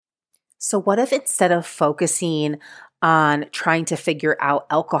So what if instead of focusing on trying to figure out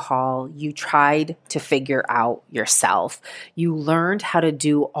alcohol, you tried to figure out yourself? You learned how to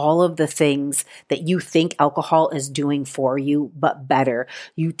do all of the things that you think alcohol is doing for you, but better.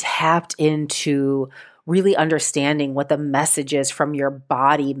 You tapped into really understanding what the messages from your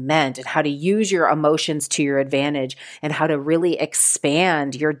body meant and how to use your emotions to your advantage and how to really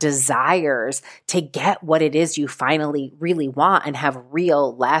expand your desires to get what it is you finally really want and have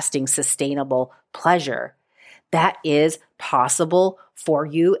real, lasting, sustainable pleasure. That is possible for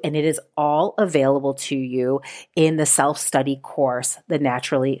you, and it is all available to you in the self-study course, The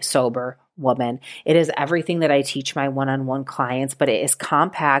Naturally Sober Woman. It is everything that I teach my one-on-one clients, but it is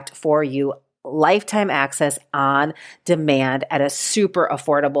compact for you, lifetime access on demand at a super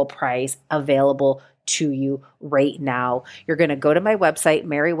affordable price available to you right now. You're going to go to my website,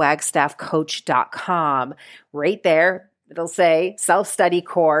 marywagstaffcoach.com. Right there, it'll say self-study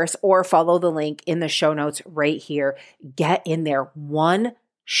course, or follow the link in the show notes right here. Get in there. One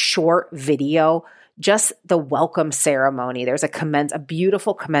short video, just the welcome ceremony. There's a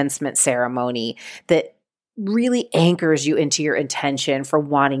beautiful commencement ceremony that really anchors you into your intention for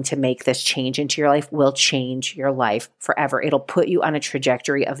wanting to make this change into your life. Will change your life forever. It'll put you on a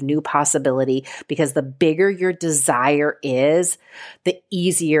trajectory of new possibility, because the bigger your desire is, the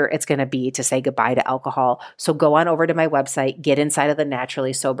easier it's going to be to say goodbye to alcohol. So go on over to my website, get inside of the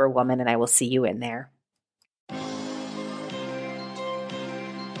Naturally Sober Woman, and I will see you in there.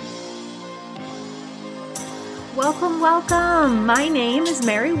 Welcome, welcome. My name is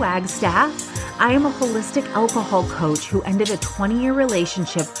Mary Wagstaff. I am a holistic alcohol coach who ended a 20-year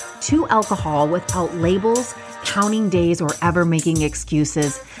relationship to alcohol without labels, counting days, or ever making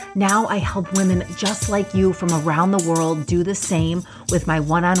excuses. Now I help women just like you from around the world do the same with my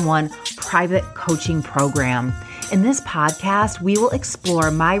one-on-one private coaching program. In this podcast, we will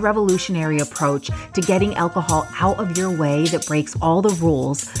explore my revolutionary approach to getting alcohol out of your way that breaks all the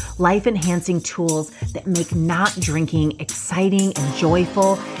rules, life-enhancing tools that make not drinking exciting and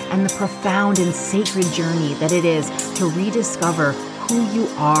joyful, and the profound and sacred journey that it is to rediscover who you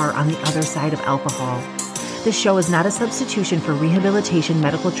are on the other side of alcohol. This show is not a substitution for rehabilitation,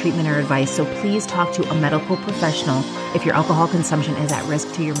 medical treatment, or advice, so please talk to a medical professional if your alcohol consumption is at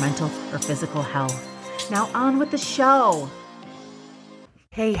risk to your mental or physical health. Now on with the show.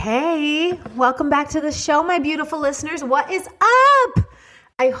 Hey, welcome back to the show, my beautiful listeners. What is up?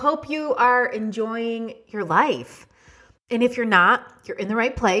 I hope you are enjoying your life. And if you're not, you're in the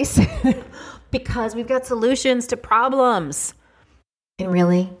right place because we've got solutions to problems. And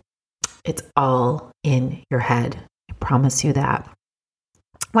really, it's all in your head. I promise you that.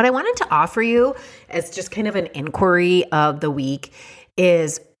 What I wanted to offer you as just kind of an inquiry of the week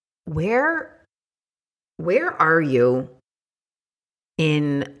is where are you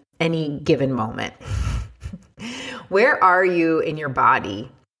in any given moment? Where are you in your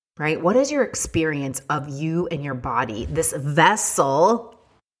body, right? What is your experience of you and your body, this vessel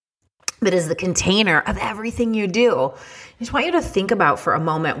that is the container of everything you do? I just want you to think about for a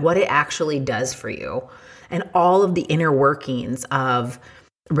moment what it actually does for you and all of the inner workings of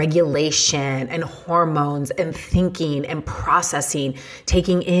regulation and hormones and thinking and processing,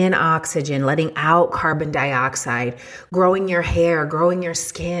 taking in oxygen, letting out carbon dioxide, growing your hair, growing your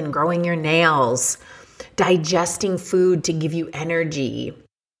skin, growing your nails, digesting food to give you energy,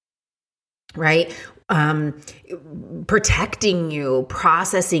 right? Protecting you,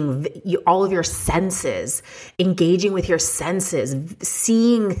 processing all of your senses, engaging with your senses,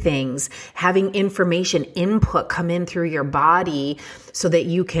 seeing things, having information input come in through your body so that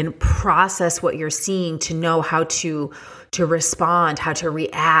you can process what you're seeing to know how to respond, how to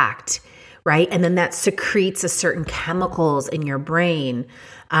react, right? And then that secretes a certain chemicals in your brain.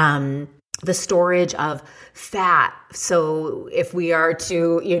 The storage of fat. So if we are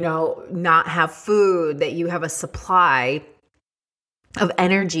to, not have food, that you have a supply of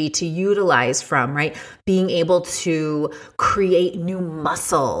energy to utilize from, right? Being able to create new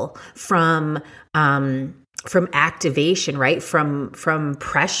muscle from activation, right? From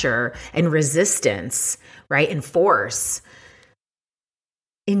pressure and resistance, right? And force,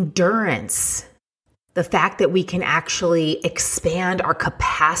 endurance. The fact that we can actually expand our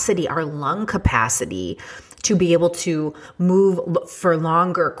capacity, our lung capacity, to be able to move for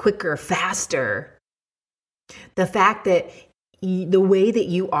longer, quicker, faster. The fact that the way that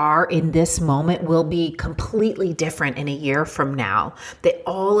you are in this moment will be completely different in a year from now. That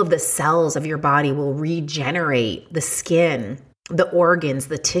all of the cells of your body will regenerate, the skin, the organs,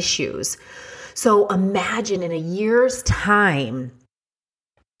 the tissues. So imagine in a year's time,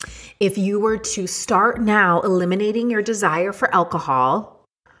 if you were to start now eliminating your desire for alcohol,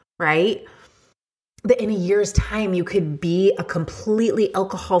 right? That in a year's time, you could be a completely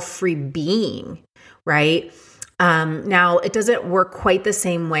alcohol-free being, right? Now, it doesn't work quite the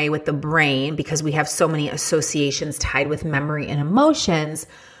same way with the brain because we have so many associations tied with memory and emotions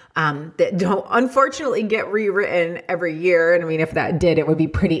that don't unfortunately get rewritten every year. And I mean, if that did, it would be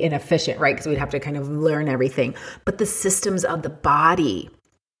pretty inefficient, right? Because we'd have to kind of learn everything. But the systems of the body.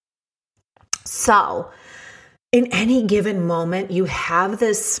 So in any given moment, you have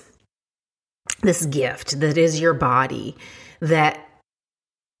this gift that is your body that,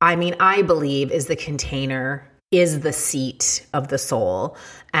 I mean, I believe is the container, is the seat of the soul.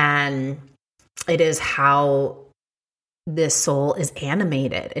 And it is how this soul is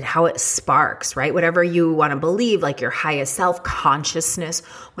animated and how it sparks, right? Whatever you want to believe, like your highest self, consciousness,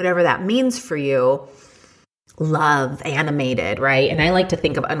 whatever that means for you, love, animated, right? And I like to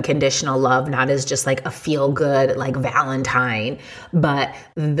think of unconditional love not as just like a feel good, like Valentine, but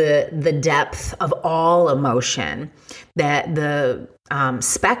the depth of all emotion, that the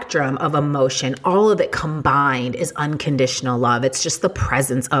spectrum of emotion, all of it combined is unconditional love. It's just the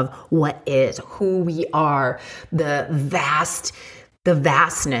presence of what is, who we are, the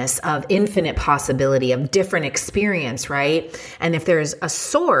vastness of infinite possibility of different experience, right? And if there's a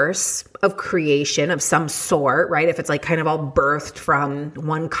source of creation of some sort, right? If it's like kind of all birthed from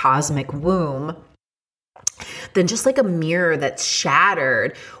one cosmic womb, then just like a mirror that's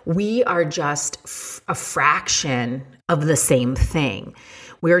shattered, we are just a fraction of the same thing.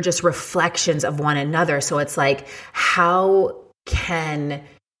 We're just reflections of one another. So it's like, how can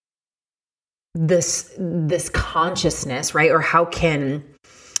this consciousness, right? Or how can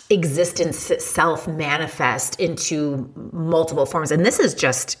existence itself manifest into multiple forms? And this is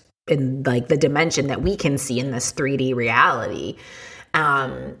just in like the dimension that we can see in this 3D reality.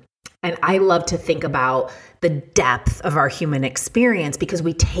 And I love to think about the depth of our human experience because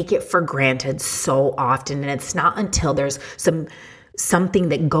we take it for granted so often. And it's not until there's something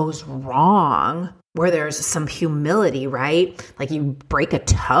that goes wrong where there's some humility, right? Like you break a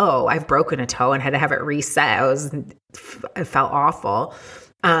toe. I've broken a toe and had to have it reset. It felt awful.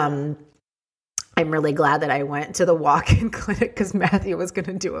 I'm really glad that I went to the walk-in clinic because Matthew was going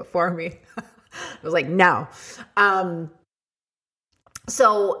to do it for me. I was like, no.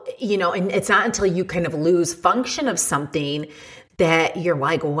 So, and it's not until you kind of lose function of something that you're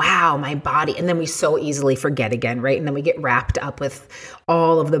like, wow, my body. And then we so easily forget again, right? And then we get wrapped up with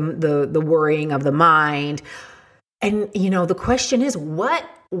all of the worrying of the mind. And, the question is, what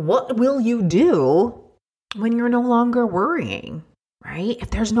will you do when you're no longer worrying, right?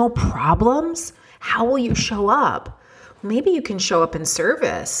 If there's no problems, how will you show up? Maybe you can show up in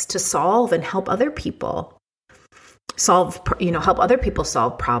service to solve and help other people. Help other people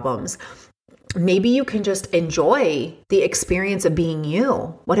solve problems. Maybe you can just enjoy the experience of being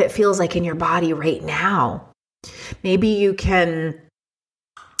you, what it feels like in your body right now. Maybe you can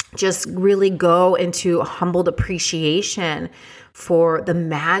just really go into a humbled appreciation for the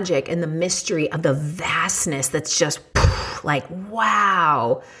magic and the mystery of the vastness that's just like,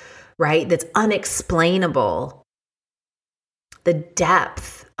 wow, right? That's unexplainable. The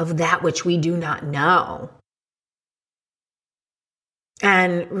depth of that which we do not know.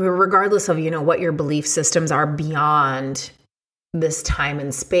 And regardless of, what your belief systems are beyond this time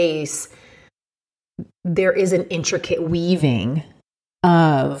and space, there is an intricate weaving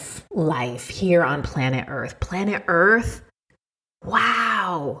of life here on planet Earth. Planet Earth,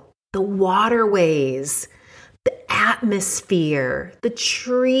 wow, the waterways, the atmosphere, the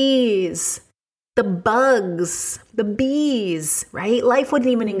trees, the bugs, the bees, right? Life wouldn't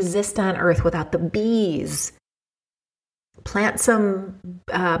even exist on Earth without the bees. Plant some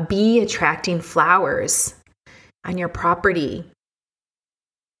bee attracting flowers on your property.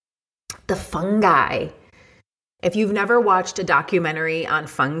 The fungi. If you've never watched a documentary on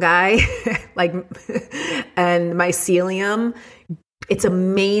fungi, and mycelium, it's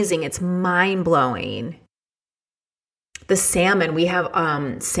amazing. It's mind-blowing. The salmon, we have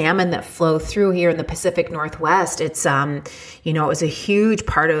salmon that flow through here in the Pacific Northwest. It's it was a huge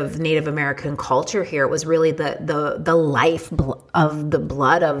part of Native American culture here. It was really the life of the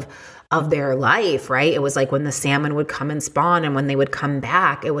blood of their life, right? It was like when the salmon would come and spawn and when they would come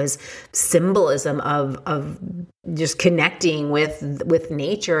back, it was symbolism of just connecting with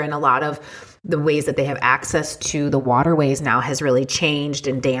nature. And a lot of the ways that they have access to the waterways now has really changed,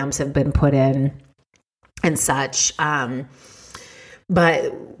 and dams have been put in and such.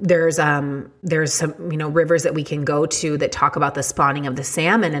 But there's some, rivers that we can go to that talk about the spawning of the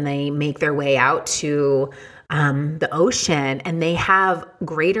salmon, and they make their way out to the ocean, and they have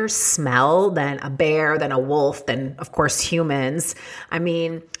greater smell than a bear, than a wolf, than, of course, humans. I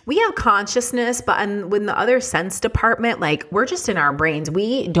mean, we have consciousness, but when the other sense department, like we're just in our brains,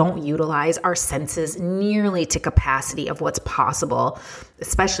 we don't utilize our senses nearly to capacity of what's possible,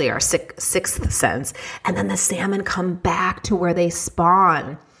 especially our sixth sense. And then the salmon come back to where they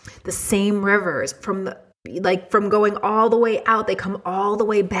spawn. The same rivers from going all the way out, they come all the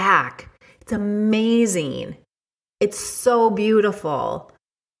way back. It's amazing. It's so beautiful.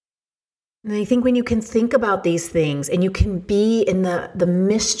 And I think when you can think about these things and you can be in the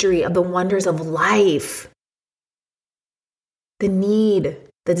mystery of the wonders of life, the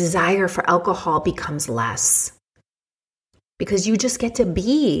desire for alcohol becomes less. Because you just get to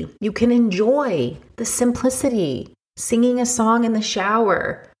be. You can enjoy the simplicity, singing a song in the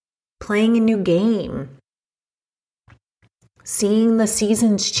shower, playing a new game, seeing the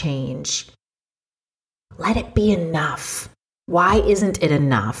seasons change. Let it be enough. Why isn't it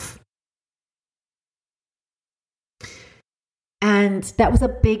enough? And that was a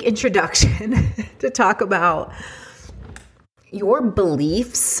big introduction to talk about your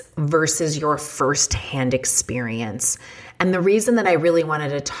beliefs versus your firsthand experience. And the reason that I really wanted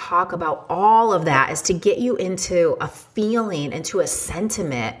to talk about all of that is to get you into a feeling, into a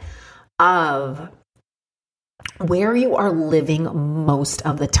sentiment of where you are living most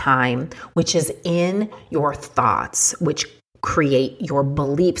of the time, which is in your thoughts, which create your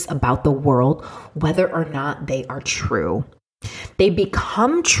beliefs about the world, whether or not they are true. They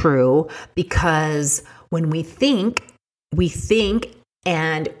become true because when we think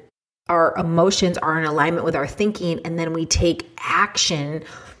and our emotions are in alignment with our thinking, and then we take action,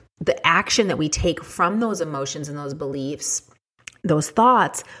 the action that we take from those emotions and those beliefs, those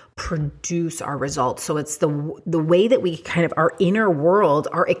thoughts produce our results. So it's the way that we kind of, our inner world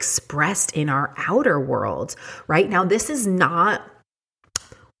are expressed in our outer world, right? Now, this is not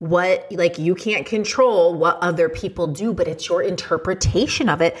you can't control what other people do, but it's your interpretation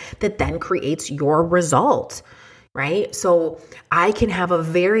of it that then creates your result, right? So I can have a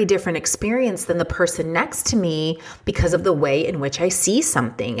very different experience than the person next to me because of the way in which I see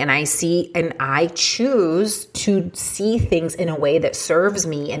something. And I choose to see things in a way that serves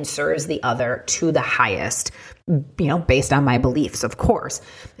me and serves the other to the highest, based on my beliefs, of course.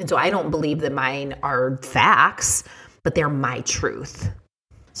 And so I don't believe that mine are facts, but they're my truth.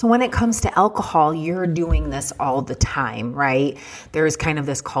 So when it comes to alcohol, you're doing this all the time, right? There's kind of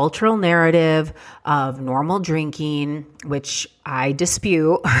this cultural narrative of normal drinking, which I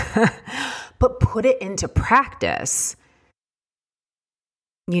dispute, but put it into practice.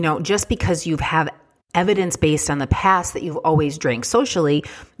 Just because you have evidence based on the past that you've always drank socially,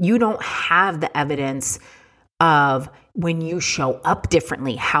 you don't have the evidence of when you show up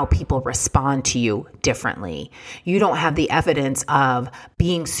differently, how people respond to you differently. You don't have the evidence of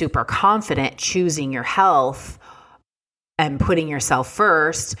being super confident, choosing your health and putting yourself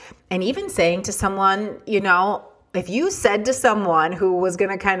first. And even saying to someone, if you said to someone who was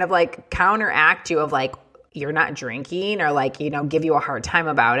going to kind of like counteract you of like, you're not drinking or like, give you a hard time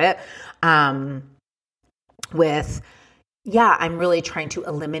about it, I'm really trying to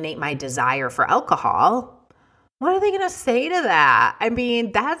eliminate my desire for alcohol. What are they going to say to that? I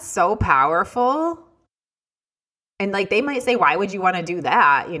mean, that's so powerful. And they might say, why would you want to do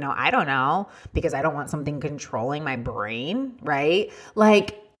that? I don't know, because I don't want something controlling my brain, right?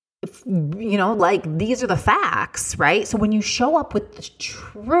 These are the facts, right? So when you show up with the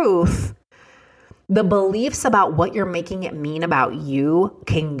truth, the beliefs about what you're making it mean about you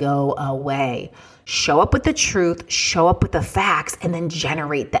can go away. Show up with the truth, show up with the facts, and then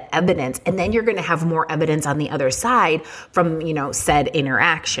generate the evidence. And then you're going to have more evidence on the other side from, said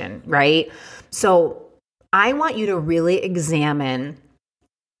interaction, right? So I want you to really examine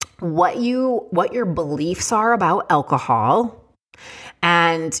what your beliefs are about alcohol.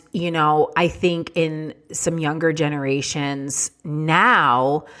 And, I think in some younger generations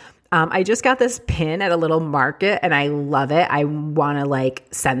now, I just got this pin at a little market and I love it. I want to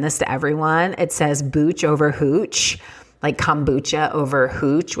send this to everyone. It says booch over hooch, like kombucha over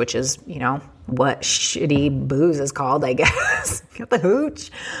hooch, which is, what shitty booze is called, I guess. Got the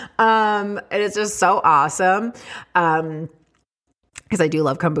hooch. And it's just so awesome. Because I do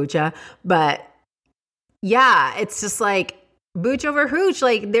love kombucha, but yeah, it's just booch over hooch.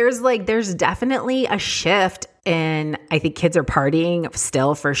 There's definitely a shift. And I think kids are partying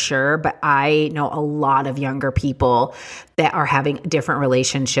still for sure, but I know a lot of younger people that are having different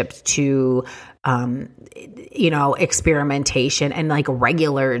relationships to, experimentation and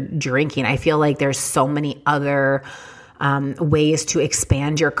regular drinking. I feel like there's so many other ways to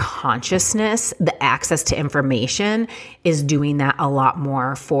expand your consciousness, the access to information is doing that a lot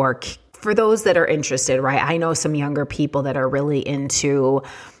more for those that are interested, right? I know some younger people that are really into,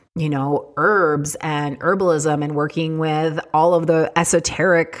 herbs and herbalism and working with all of the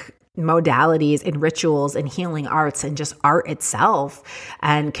esoteric modalities and rituals and healing arts and just art itself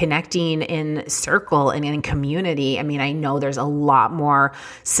and connecting in circle and in community. I mean, I know there's a lot more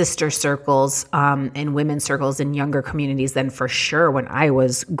sister circles and women's circles in younger communities than for sure when I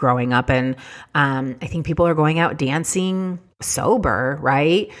was growing up. And I think people are going out dancing sober,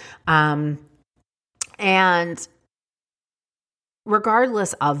 right? And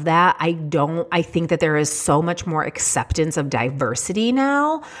regardless of that, I think that there is so much more acceptance of diversity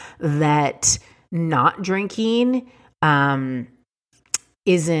now that not drinking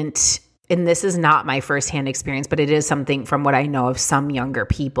isn't, and this is not my firsthand experience, but it is something from what I know of some younger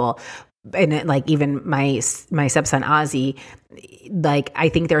people. And even my stepson Ozzy, I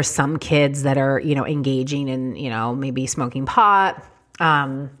think there's some kids that are, engaging in, maybe smoking pot,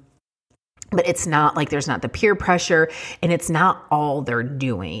 but it's not there's not the peer pressure and it's not all they're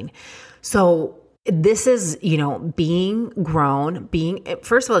doing. So this is, being grown,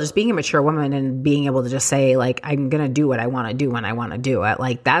 first of all, just being a mature woman and being able to just say I'm going to do what I want to do when I want to do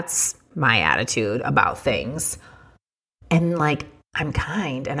it. That's my attitude about things. And I'm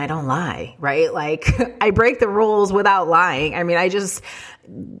kind and I don't lie, right? I break the rules without lying. I mean, I just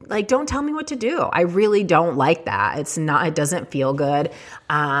don't tell me what to do. I really don't like that. It doesn't feel good.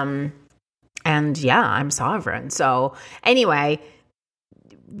 And yeah, I'm sovereign. So anyway,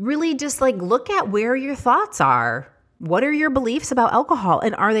 really just look at where your thoughts are. What are your beliefs about alcohol?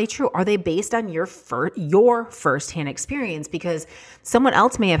 And are they true? Are they based on your firsthand experience? Because someone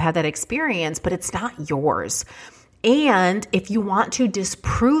else may have had that experience, but it's not yours. And if you want to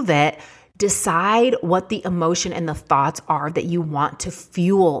disprove it, decide what the emotion and the thoughts are that you want to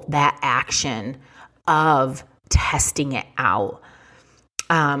fuel that action of testing it out.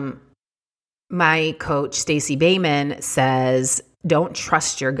 My coach, Stacey Bayman, says, don't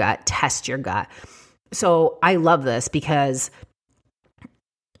trust your gut, test your gut. So I love this because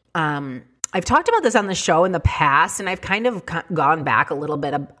I've talked about this on the show in the past, and I've kind of gone back a little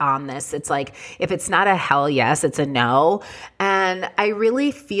bit on this. It's if it's not a hell yes, it's a no. And I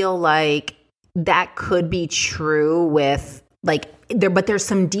really feel like that could be true with but there's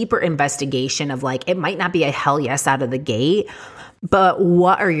some deeper investigation of it might not be a hell yes out of the gate, but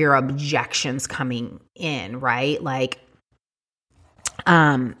what are your objections coming in, right?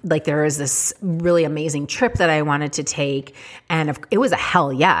 There is this really amazing trip that I wanted to take, and it was a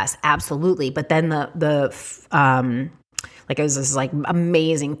hell yes, absolutely. But then it was this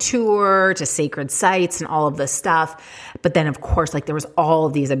amazing tour to sacred sites and all of this stuff. But then of course, there was all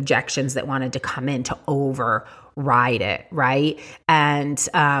of these objections that wanted to come in to override it. Right. And,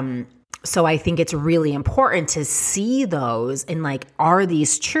 so I think it's really important to see those and are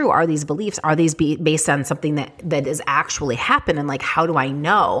these true? Are these beliefs? Are these based on something that has actually happened? And how do I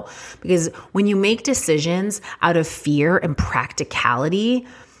know? Because when you make decisions out of fear and practicality,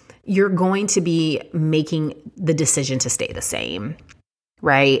 you're going to be making the decision to stay the same,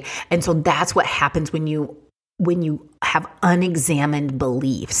 right? And so that's what happens when you have unexamined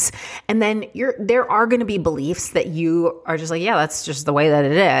beliefs. And then there are going to be beliefs that you are just yeah, that's just the way that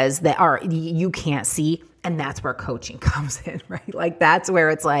it is, that you can't see. And that's where coaching comes in, right? That's where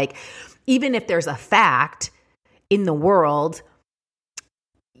it's even if there's a fact in the world,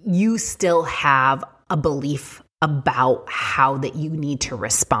 you still have a belief about how that you need to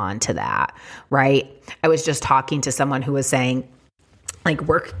respond to that, right? I was just talking to someone who was saying,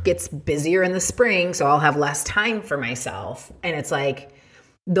 work gets busier in the spring, so I'll have less time for myself. And it's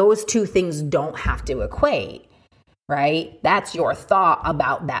those two things don't have to equate, right? That's your thought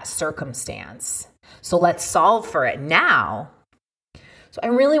about that circumstance. So let's solve for it now. So I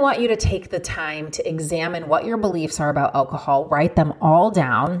really want you to take the time to examine what your beliefs are about alcohol, write them all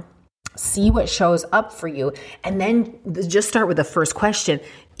down, see what shows up for you, and then just start with the first question.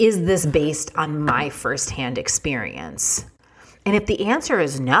 Is this based on my firsthand experience? And if the answer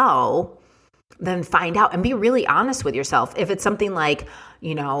is no, then find out and be really honest with yourself. If it's something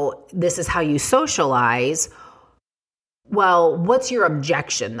this is how you socialize, well, what's your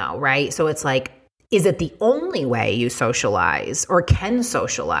objection though, right? So it's is it the only way you socialize or can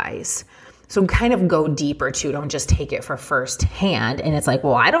socialize? So kind of go deeper too. Don't just take it for firsthand. And it's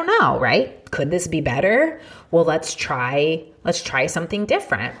well, I don't know, right? Could this be better? Well, let's try something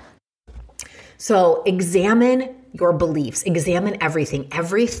different. So examine your beliefs, examine everything.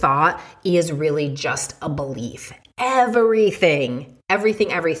 Every thought is really just a belief. Everything.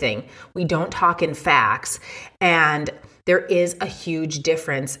 We don't talk in facts. And there is a huge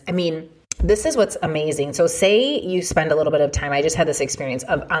difference. I mean, this is what's amazing. So say you spend a little bit of time. I just had this experience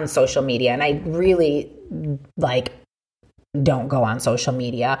on social media, and I really don't go on social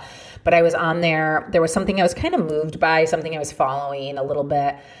media, but I was on there. There was something I was kind of moved by, something I was following a little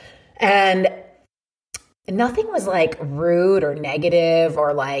bit, and nothing was rude or negative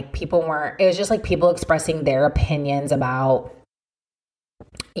or it was just people expressing their opinions about,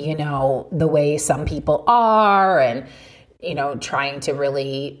 the way some people are, and trying to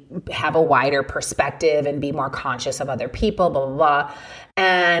really have a wider perspective and be more conscious of other people, blah, blah, blah.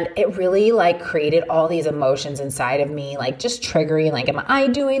 And it really created all these emotions inside of me, just triggering, am I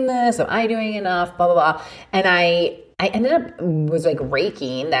doing this? Am I doing enough? Blah, blah, blah. And I ended up was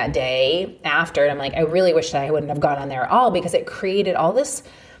raking that day after. And I'm I really wish that I wouldn't have gone on there at all, because it created all these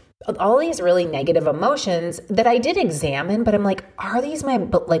really negative emotions that I did examine, but I'm are these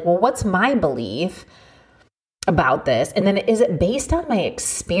what's my belief about this? And then is it based on my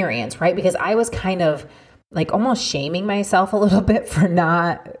experience, right? Because I was kind of almost shaming myself a little bit for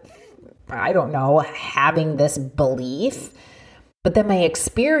not, I don't know, having this belief. But then my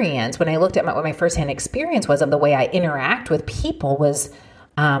experience, when I looked at what my firsthand experience was of the way I interact with people was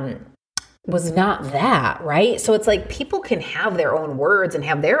not that, right? So it's people can have their own words and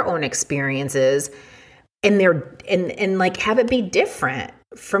have their own experiences, and have it be different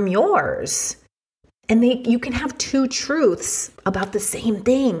from yours. And you can have two truths about the same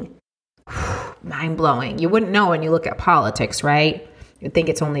thing. Mind blowing. You wouldn't know when you look at politics, right? You'd think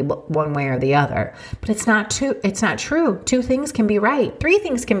it's only one way or the other, but it's not true. It's not true. Two things can be right. Three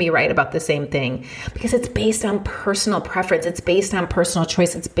things can be right about the same thing, because it's based on personal preference. It's based on personal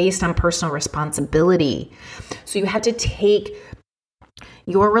choice. It's based on personal responsibility. So you have to take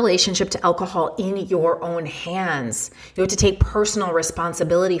your relationship to alcohol in your own hands. You have to take personal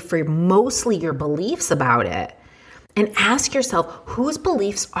responsibility for mostly your beliefs about it, and ask yourself, whose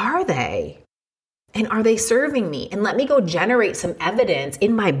beliefs are they? And are they serving me? And let me go generate some evidence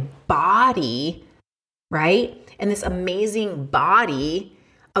in my body, right? And this amazing body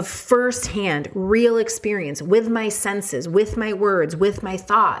of firsthand, real experience with my senses, with my words, with my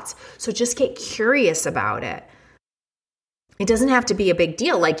thoughts. So just get curious about it. It doesn't have to be a big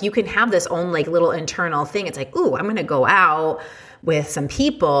deal. You can have this own little internal thing. It's ooh, I'm going to go out with some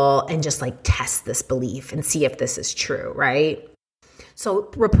people and just test this belief and see if this is true, right?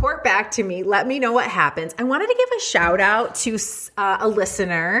 So report back to me. Let me know what happens. I wanted to give a shout out to a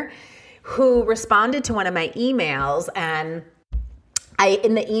listener who responded to one of my emails, and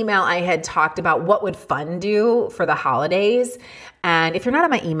in the email, I had talked about what would fun do for the holidays. And if you're not on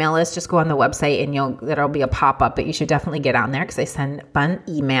my email list, just go on the website and there'll be a pop-up, but you should definitely get on there, because I send fun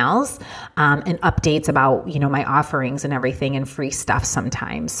emails and updates about, my offerings and everything, and free stuff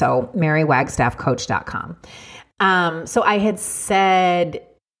sometimes. So marywagstaffcoach.com. So I had said,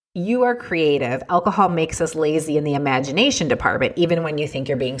 you are creative. Alcohol makes us lazy in the imagination department, even when you think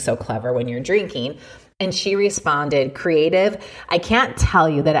you're being so clever when you're drinking. And she responded, creative, I can't tell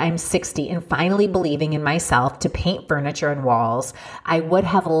you that I'm 60 and finally believing in myself to paint furniture and walls. I would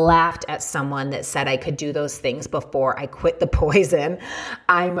have laughed at someone that said I could do those things before I quit the poison.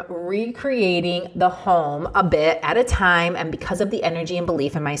 I'm recreating the home a bit at a time, and because of the energy and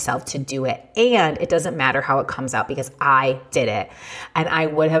belief in myself to do it. And it doesn't matter how it comes out, because I did it. And I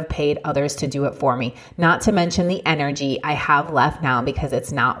would have paid others to do it for me. Not to mention the energy I have left now, because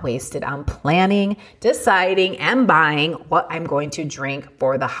it's not wasted on planning, deciding, and buying what I'm going to drink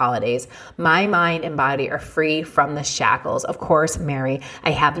for the holidays. My mind and body are free from the shackles. Of course, Mary,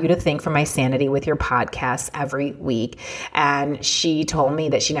 I have you to thank for my sanity with your podcasts every week. And she told me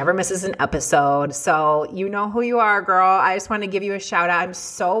that she never misses an episode. So you know who you are, girl. I just want to give you a shout out. I'm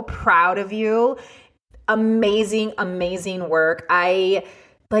so proud of you. Amazing, amazing work.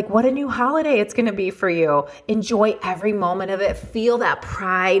 What a new holiday it's going to be for you. Enjoy every moment of it. Feel that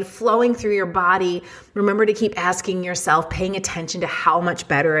pride flowing through your body. Remember to keep asking yourself, paying attention to how much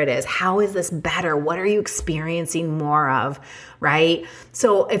better it is. How is this better? What are you experiencing more of, right?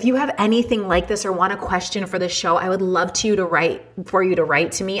 So if you have anything like this or want a question for the show, I would love for you to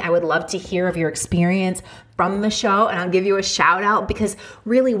write to me. I would love to hear of your experience from the show, and I'll give you a shout out, because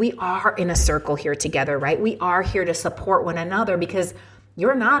really we are in a circle here together, right? We are here to support one another, because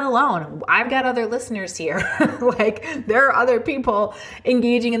you're not alone. I've got other listeners here. There are other people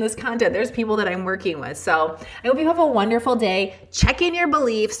engaging in this content. There's people that I'm working with. So I hope you have a wonderful day. Check in your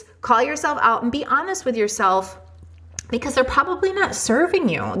beliefs, call yourself out, and be honest with yourself, because they're probably not serving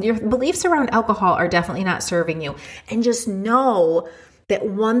you. Your beliefs around alcohol are definitely not serving you. And just know that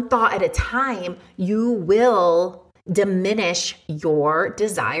one thought at a time, you will diminish your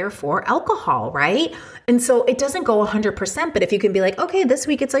desire for alcohol, right? And so it doesn't go 100%, but if you can be like, okay, this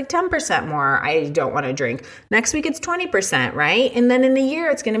week it's like 10% more, I don't want to drink. Next week it's 20%, right? And then in a year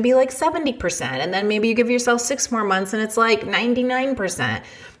it's going to be like 70%. And then maybe you give yourself 6 more months and it's like 99%.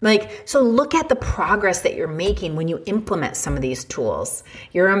 Like, so look at the progress that you're making when you implement some of these tools.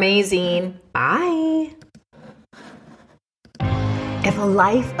 You're amazing. Bye. If a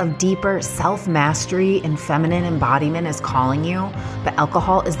life of deeper self-mastery and feminine embodiment is calling you, but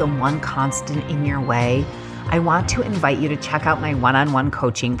alcohol is the one constant in your way, I want to invite you to check out my one-on-one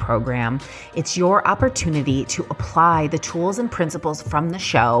coaching program. It's your opportunity to apply the tools and principles from the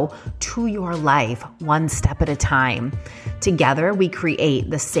show to your life, one step at a time. Together, we create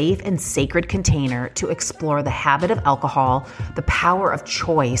the safe and sacred container to explore the habit of alcohol, the power of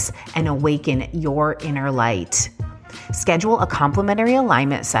choice, and awaken your inner light. Schedule a complimentary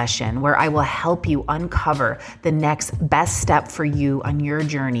alignment session where I will help you uncover the next best step for you on your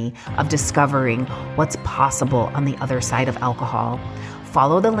journey of discovering what's possible on the other side of alcohol.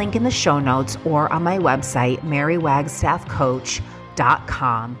 Follow the link in the show notes or on my website,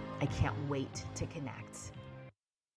 marywagstaffcoach.com. I can't wait to connect.